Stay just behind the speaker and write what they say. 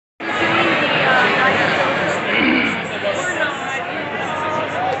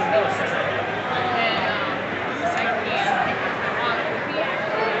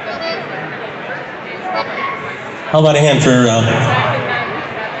How about a hand for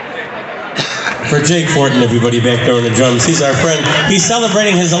Jake Fortin, everybody back there on the drums. He's our friend. He's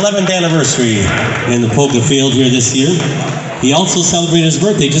celebrating his 11th anniversary in the polka field here this year. He also celebrated his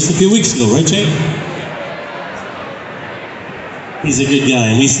birthday just a few weeks ago, right, Jake? He's a good guy,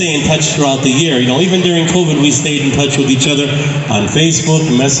 and we stay in touch throughout the year. You know, even during COVID, we stayed in touch with each other on Facebook,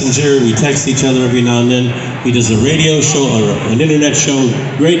 Messenger. We text each other every now and then. He does a radio show, or an internet show.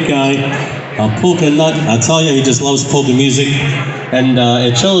 Great guy. A polka nut. I tell you, he just loves polka music. And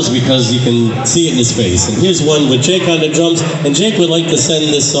it shows because you can see it in his face. And here's one with Jake on the drums. And Jake would like to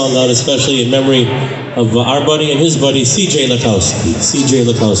send this song out, especially in memory of our buddy and his buddy, C.J. Lakowski. C.J.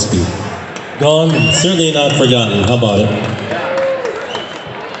 Lakowski. Gone, certainly not forgotten. How about it?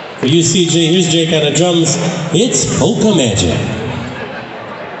 For you, CJ, here's Jake on the drums. It's Polka Magic.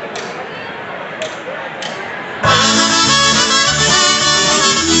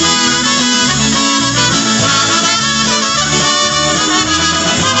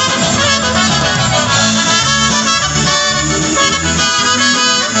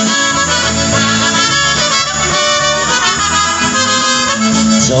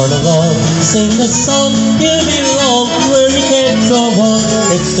 Join along, sing the song, give me along where you can't go wrong.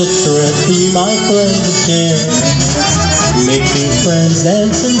 It's the truth, be my friend again. Make new friends,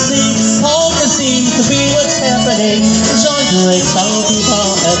 dance and sing. Polka seems to be what's happening. Join great sound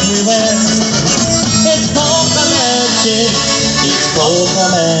people everywhere. It's polka magic. It's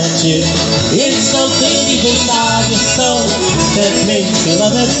polka magic. It's something deep inside your soul that makes you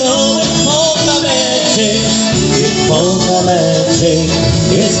love it so. It's polka magic. It's polka magic.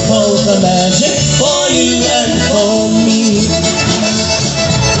 It's polka magic for you and for me.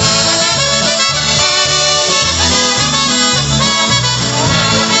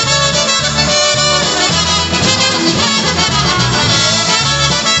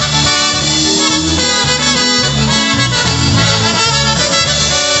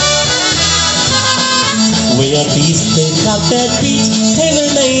 We are beasts, they got that beat,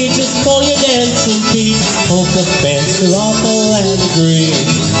 tailor-made just for your dancing feet. Polka fans throughout the land agree.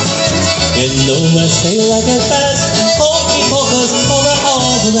 In the West they like it fast, polky polkas over all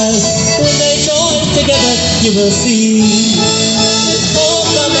the rest. When they join together, you will see. It's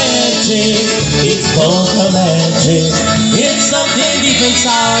polka magic, it's polka magic. It's something deep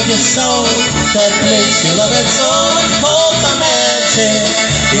inside your soul that makes you love it so. It's polka magic,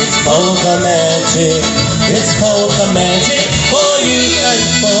 it's polka magic. It's polka magic for you and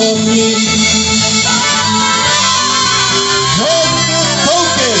for me.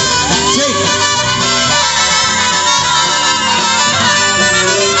 Focus, Jake.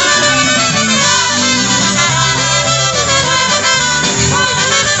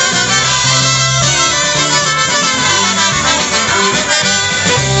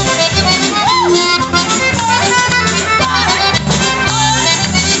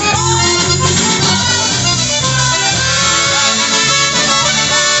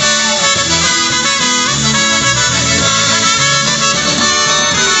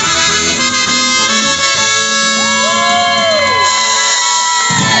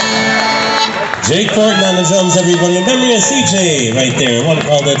 Jake Fortin on the drums, everybody. In memory of CJ right there. What a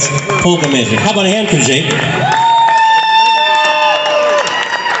call, that's polka magic. How about a hand for Jake?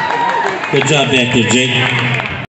 Good job back there, Jake.